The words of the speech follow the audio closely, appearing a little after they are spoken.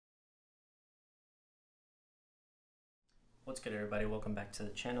What's good, everybody? Welcome back to the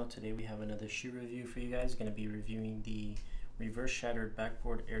channel. Today we have another shoe review for you guys. Going to be reviewing the reverse shattered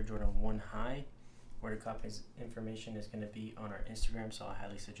backboard Air Jordan 1 High. Where the copy information is going to be on our Instagram, so I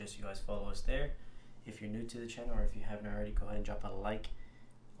highly suggest you guys follow us there. If you're new to the channel or if you haven't already, go ahead and drop a like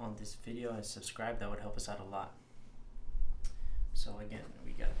on this video and subscribe. That would help us out a lot. So again,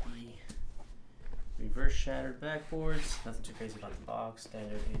 we got the reverse shattered backboards. Nothing too crazy about the box.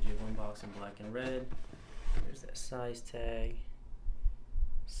 Standard AJ1 box in black and red. There's that size tag.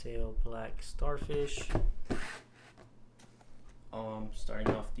 Sail black starfish.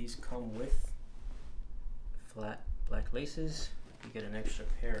 Starting off, these come with flat black laces. You get an extra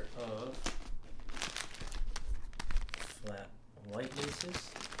pair of flat white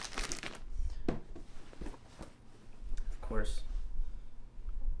laces. Of course,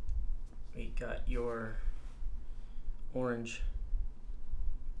 we got your orange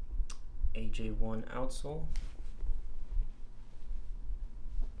AJ1 outsole.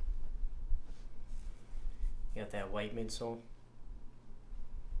 You got that white midsole.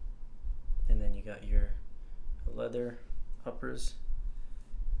 And then you got your leather uppers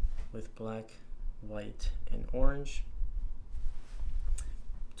with black, white, and orange.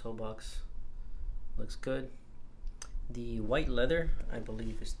 Toe box looks good. The white leather, I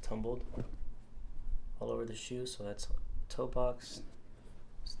believe, is tumbled all over the shoe, so that's toe box.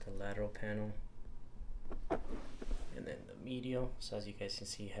 It's the lateral panel, and then the medial. So as you guys can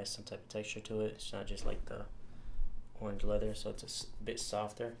see, it has some type of texture to it. It's not just like the orange leather, so it's a bit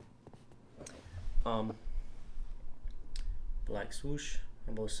softer. Black swoosh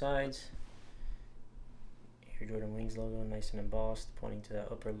on both sides. Air Jordan Wings logo, nice and embossed, pointing to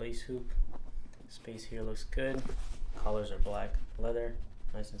that upper lace hoop. Space here looks good. Collars are black leather,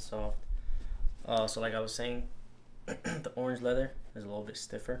 nice and soft. So like I was saying, the orange leather is a little bit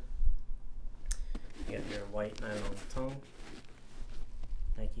stiffer. You got your white nylon tongue,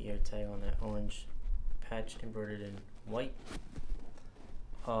 Nike Air tag on that orange patch embroidered in white.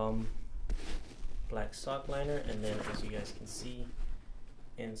 Black sock liner, and then as you guys can see,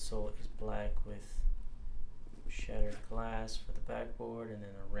 insole is black with shattered glass for the backboard, and then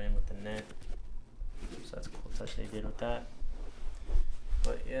a rim with the net. So that's a cool touch they did with that.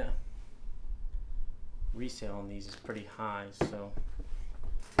 But yeah, resale on these is pretty high, so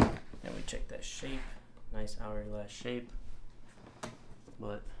and we check that shape, nice hourglass shape.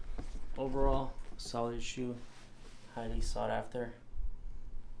 But overall, solid shoe, highly sought after.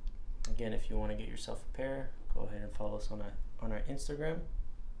 Again, if you want to get yourself a pair, go ahead and follow us on our Instagram,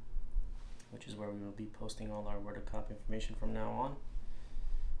 which is where we will be posting all our word of cop information from now on.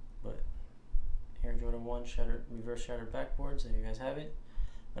 But Air Jordan 1 reverse shattered backboards, there you guys have it.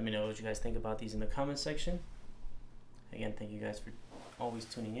 Let me know what you guys think about these in the comment section. Again, thank you guys for always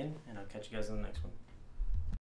tuning in, and I'll catch you guys in the next one.